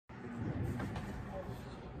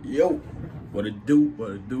Yo, what it do, what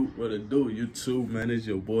it do, what it do, YouTube, man, it's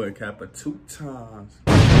your boy Kappa 2 times.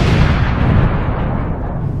 Hey,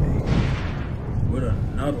 with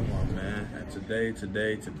another one, man. And today,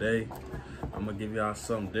 I'm gonna give y'all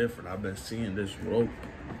something different. I've been seeing this rope,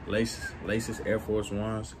 laces, Air Force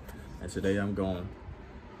Ones, and today I'm going,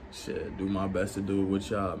 do my best to do it with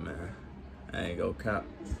y'all, man. I ain't gonna cap.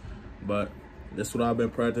 But this is what I've been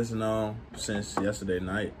practicing on since yesterday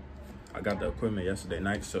night. I got the equipment yesterday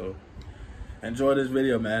night, so enjoy this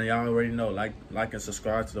video, man. Y'all already know, like and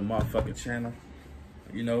subscribe to the motherfucking channel,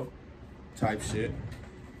 you know, type shit.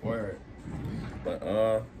 Word. But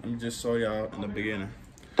let me just show y'all in the beginning.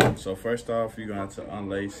 So first off, you're gonna have to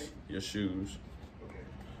unlace your shoes.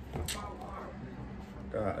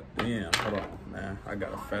 God damn, hold on, man. I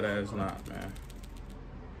got a fat ass knot, man.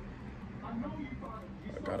 I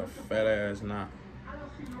got a fat ass knot.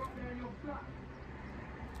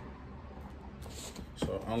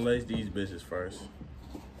 So unlace these bitches first.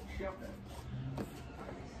 I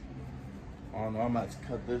don't know, I'm gonna have to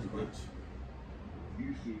cut this bitch.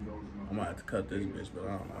 I might have to cut this bitch, but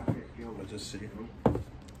I don't know. Let's just see.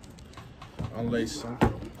 Unlace some.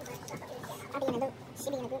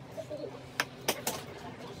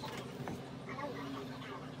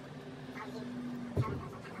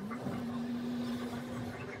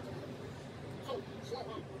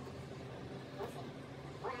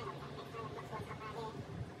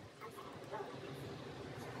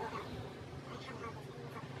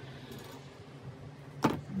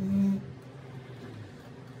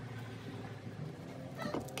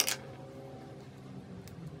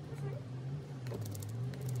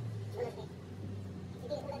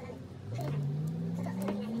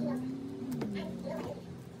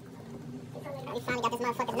 We finally got this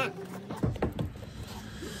motherfucker's knot.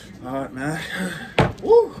 Alright, man.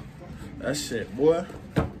 Woo! That shit, boy.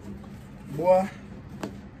 Boy.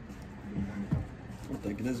 I'm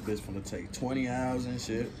thinking this bitch finna take 20 hours and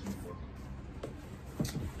shit.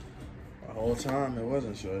 The whole time it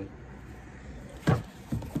wasn't short.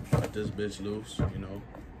 Got this bitch loose, you know.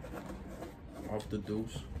 Off the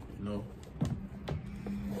deuce, you know.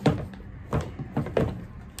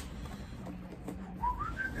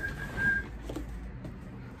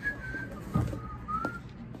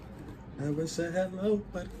 Never said hello,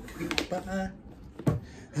 but goodbye.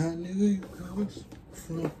 I knew you was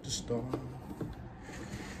from the start.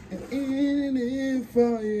 And if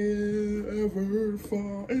I ever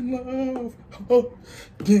fall in love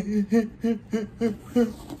again,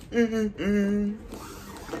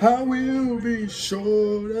 I will be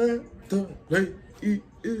sure that the day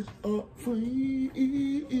is up free.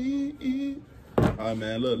 Alright,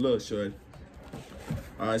 man, look, shorty.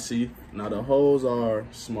 Alright, see, now the holes are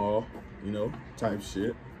small, you know, type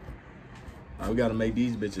shit. Now we gotta make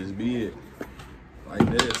these bitches big, like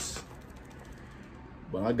this.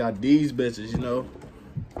 But I got these bitches, you know.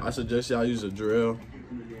 I suggest y'all use a drill,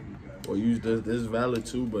 or use this valid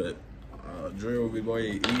too, but drill will be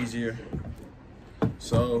way easier.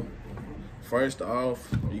 So, first off,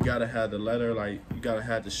 you gotta have the leather, like, you gotta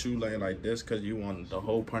have the shoe laying like this, cause you want the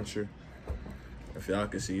hole puncher, if y'all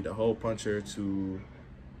can see, the hole puncher to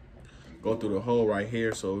go through the hole right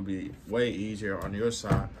here, so it'll be way easier on your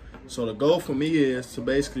side. So the goal for me is to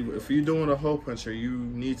basically, if you're doing a hole puncher, you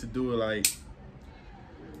need to do it like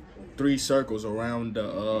 3 circles around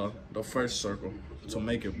the first circle to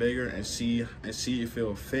make it bigger and see if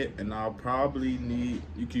it'll fit. And I'll probably need,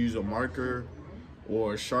 you can use a marker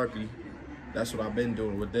or a Sharpie. That's what I've been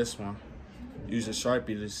doing with this one. Use a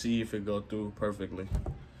Sharpie to see if it go through perfectly.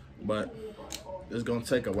 But it's gonna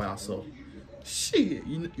take a while, so shit,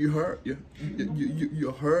 you heard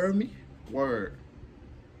me? Word.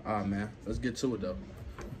 Alright, man, let's get to it though.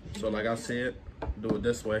 So like I said, do it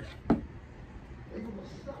this way.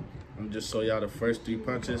 I'm just show y'all the first 3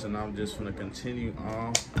 punches, and I'm just gonna continue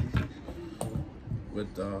on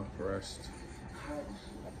with the rest.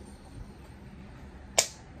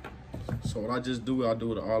 So what I just do, I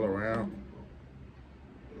do it all around.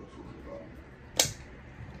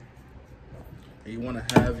 And you wanna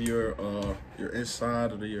have your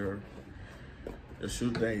inside of your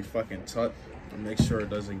shoe thing fucking tucked, and make sure it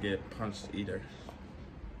doesn't get punched either.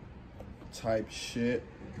 Type shit.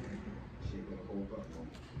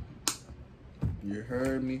 You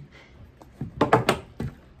heard me?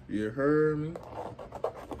 You heard me?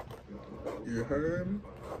 You heard me?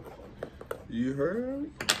 You heard me?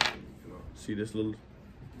 See this little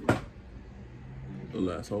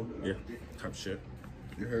asshole? Yeah, type shit.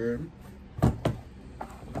 You heard me?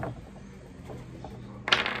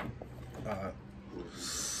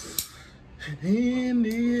 And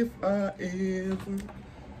if I ever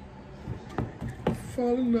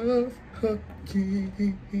fall in love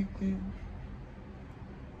again.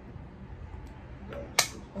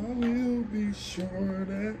 I will be sure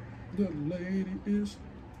that the lady is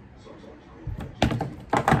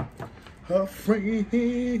her friend.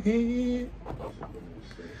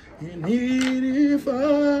 And if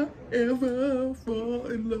I ever fall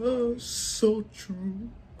in love so true.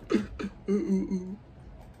 No,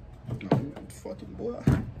 fucking boy.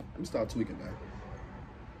 Let me start tweaking that.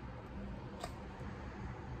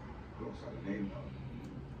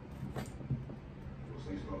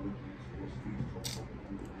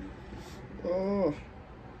 Oh,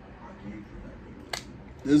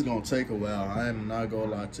 this is gonna take a while. I am not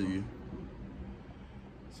gonna lie to you.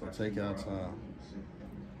 So take our time.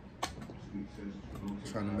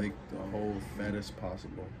 Trying to make the whole fat as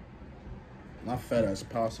possible. Not fat as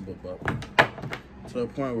possible, but to the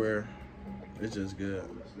point where it's just good.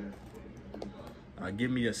 Give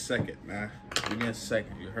me a second, man. Give me a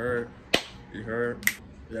second. You heard? You heard?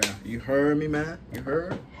 Yeah, you heard me, man. You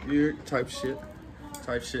heard? You heard? Type shit,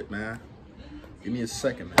 man. Give me a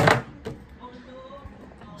second, man.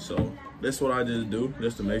 So this is what I just do,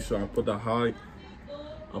 just to make sure I put the highlighter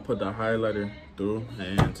through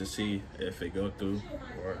and to see if it go through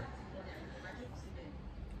or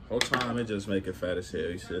whole time it just make it fat as hell.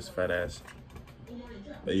 It's just fat ass.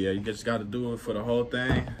 But yeah, you just gotta do it for the whole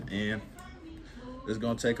thing, and it's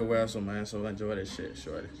gonna take a while, so man, so enjoy that shit,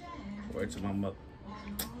 shorty. Word to my mother.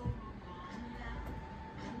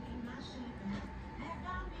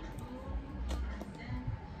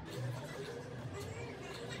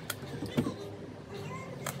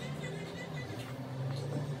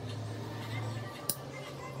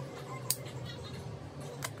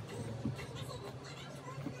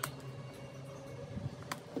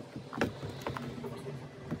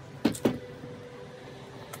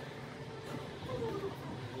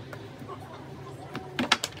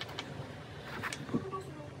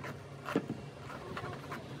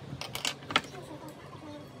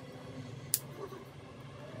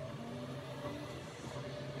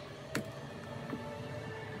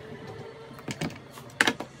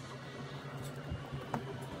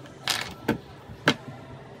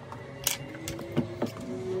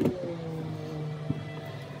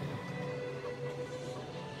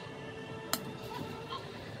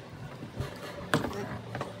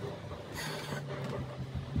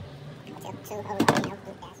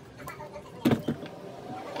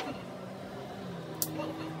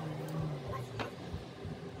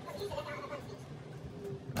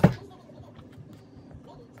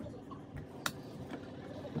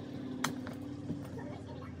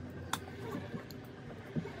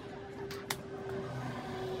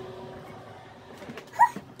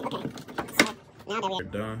 We're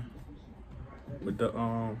done with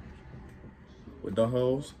the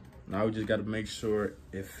hose. Now we just got to make sure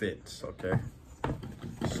it fits, okay?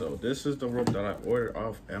 So this is the rope that I ordered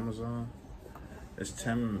off Amazon. It's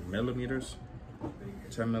 10 millimeters.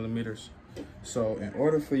 So in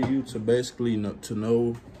order for you to basically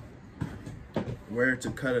know where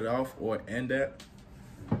to cut it off or end at,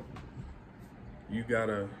 you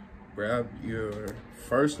gotta grab your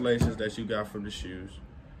first laces that you got from the shoes.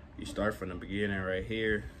 You start from the beginning right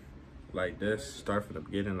here, like this. Start from the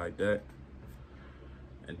beginning like that.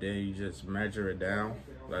 And then you just measure it down,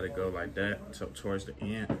 let it go like that towards the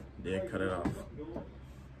end, then cut it off.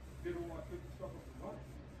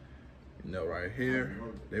 You know, right here,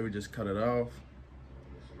 they would just cut it off.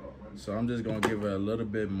 So I'm just gonna give it a little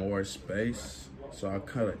bit more space. So I'll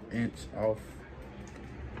cut an inch off.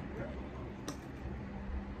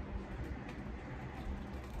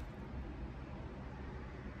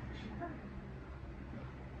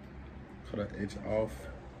 Cut an inch off.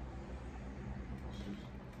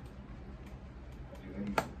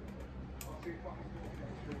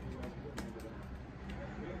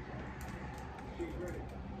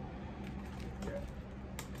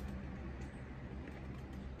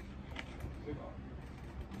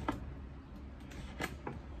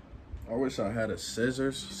 I wish I had a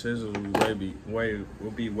scissors. Scissors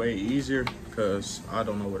would be way easier, because I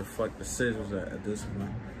don't know where the fuck the scissors at this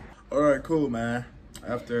point. All right, cool, man.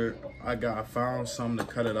 After I found something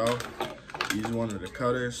to cut it off. Use one of the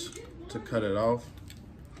cutters to cut it off.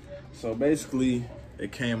 So basically,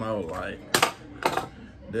 it came out like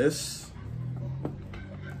this.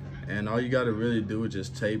 And all you gotta really do is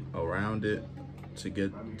just tape around it to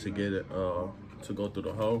get it to go through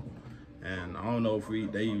the hole. And I don't know if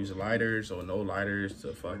they use lighters or no lighters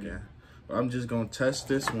to fucking, but I'm just gonna test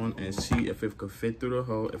this one and see if it could fit through the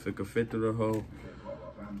hole. If it could fit through the hole,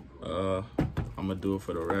 I'm gonna do it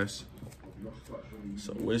for the rest.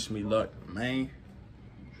 So wish me luck, man.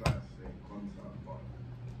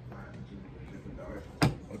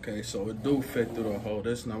 Okay, so it do fit through the hole.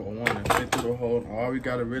 This number one, it fit through the hole. All we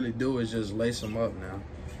gotta really do is just lace them up now.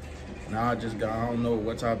 Now I don't know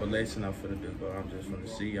what type of lacing I'm finna do, but I'm just gonna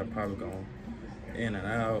see. I'm probably going in and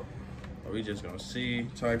out. Or we just gonna see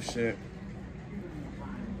type shit.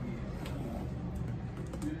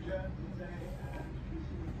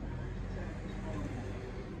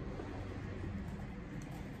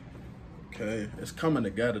 Okay, it's coming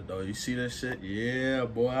together though. You see this shit? Yeah,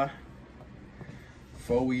 boy.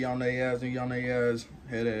 Before we on their ass, we on their ass,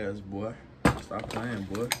 head ass, boy. Stop playing,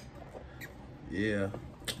 boy. Yeah,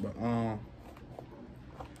 but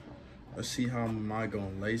let's see how am I gonna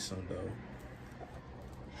lace them though.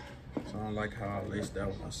 So I don't like how I laced that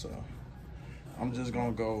one, so I'm just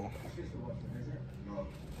gonna go.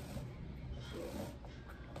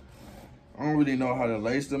 I don't really know how to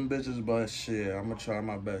lace them bitches, but shit, I'm gonna try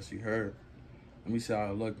my best. You heard? Let me see how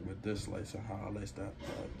I look with this lace and how I lace that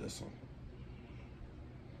this one.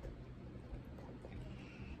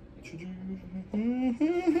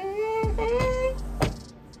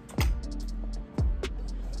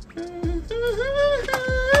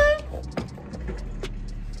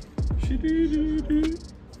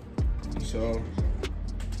 So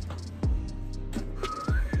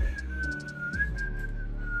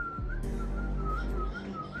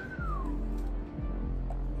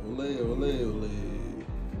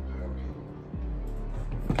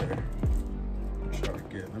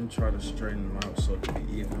okay. Let me try to straighten them out so it can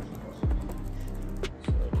be even.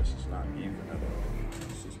 So this is not even at all.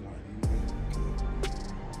 This is not even.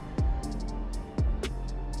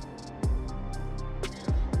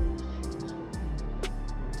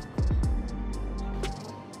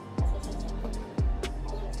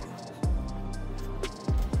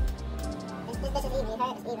 This is easy, you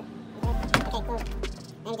heard? It's even. Okay, cool.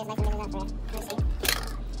 Let me just lace some bitches up for you. Let's see.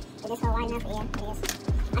 Is this hole wide enough? Yeah, it is.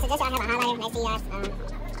 I suggest y'all have a highlighter next to yours.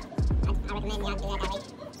 I recommend y'all do that way.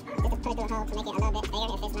 Just to put it through a hole to make it a little bit bigger.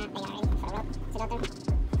 If it's not big already, for the rope to go through.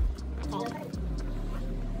 Okay.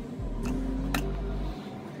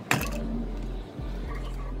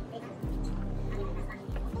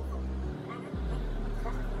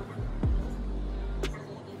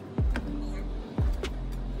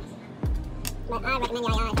 But I recommend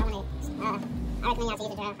y'all, if y'all want to, I recommend y'all to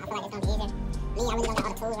use a drill. I feel like it's going to be easier. Me, I really don't got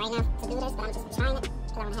all the tools right now to do this, but I'm just trying it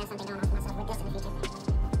because I want to have something going on for myself with this in the future.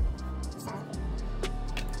 So,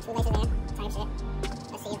 2 laces there, type shit.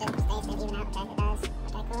 Let's see if this stays to even out. Okay, it does.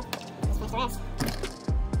 Okay, cool. Let's finish the rest.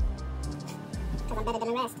 Because I'm better than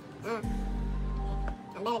the rest.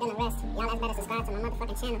 I'm better than the rest. Y'all guys better subscribe to my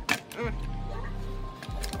motherfucking channel.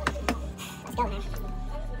 Let's go, man.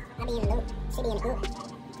 I be in the loop. She be in the group.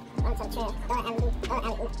 Run to the chair. Throw an alley-oop. Throw an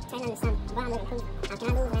alley-oop. Turn on the sun. Brown little poop. How can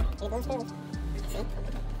I lose, man? You lose too. See?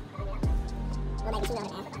 We'll make it 2 over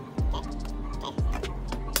there. Okay. Okay.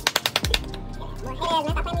 Boy, hey there,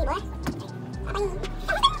 man. Stop playing with me, boy. Stop playing with me.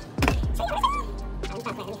 Show you everything. Let me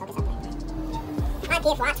stop playing. Let me focus on playing. I'm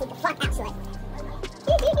here for I tweet the fuck out to it.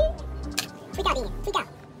 Tweak out, Dean. Tweak out.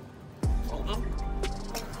 Show you, man.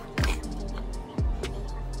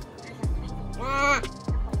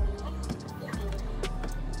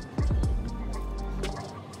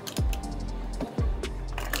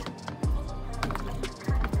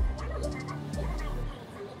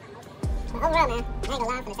 Overall, man, I ain't gonna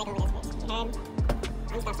lie, I'm finna take over this bitch. You heard?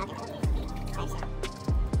 Let me stop talking to you. Type shit.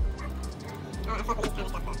 I fuck with this kind of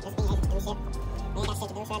stuff, though. Just being able to do shit. We ain't got shit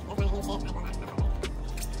to do, shit. There's not new shit. I ain't gonna lie. I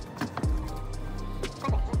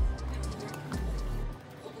fuck with it. Fuck with it.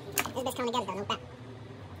 This bitch coming together, though. No cap.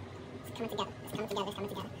 It's coming together. It's coming together. It's coming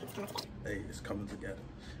together. It's coming together. Hey, it's coming together.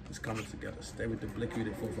 It's coming together. Stay with the blick with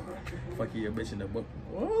it for fuck you, your bitch in the book.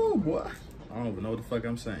 Oh, boy. I don't even know what the fuck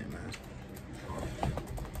I'm saying, man.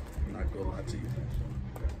 I'm not gonna lie to you.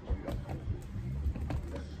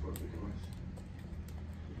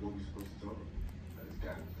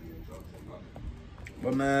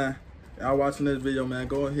 But man, y'all watching this video, man,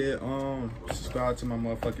 go ahead, subscribe to my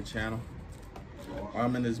motherfucking channel.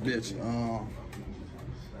 I'm in this bitch,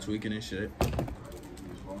 tweaking and shit.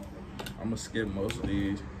 I'm gonna skip most of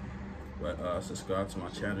these, but subscribe to my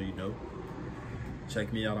channel, you know.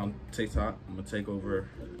 Check me out on TikTok. I'm gonna take over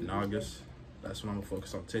in August. That's when I'm gonna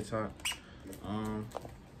focus on TikTok.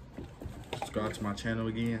 Subscribe to my channel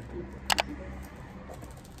again.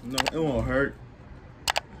 No, it won't hurt.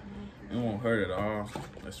 It won't hurt at all.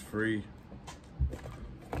 It's free.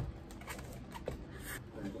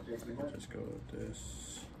 Just go with this.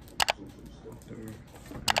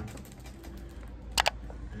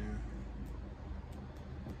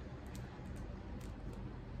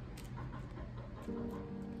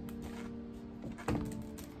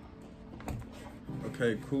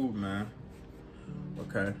 Okay, cool, man.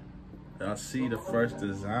 Okay, y'all see the first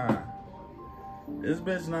design. This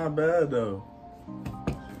bitch not bad though.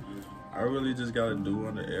 I really just gotta do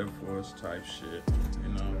on the Air Force type shit, you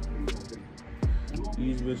know.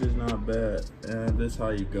 These bitches not bad, and this how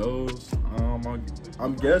it goes.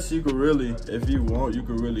 I'm guess you could really, if you want, you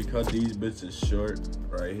could really cut these bitches short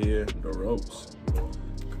right here, the ropes.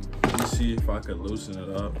 Let me see if I could loosen it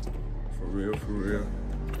up, for real.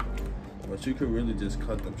 But you could really just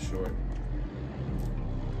cut them short.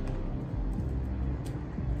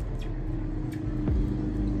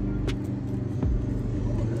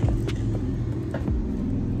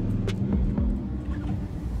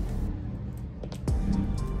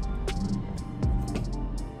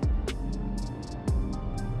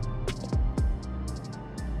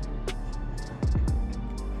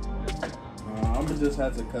 I'ma just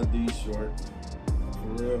have to cut these short, for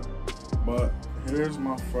real. But here's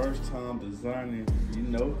my first time designing, you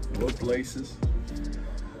know, what laces.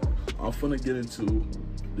 I'm finna get into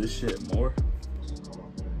this shit more.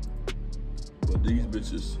 But these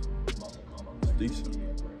bitches, it's decent.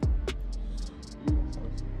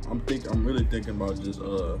 I'm really thinking about just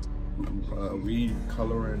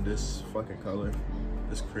recoloring this fucking color,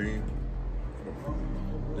 this cream.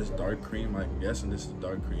 This dark cream, I'm guessing this is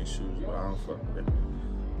dark cream shoes, but I don't fuck with it.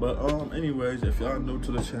 But anyways, if y'all new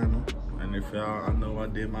to the channel, and if y'all, I know I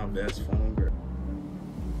did my best for them,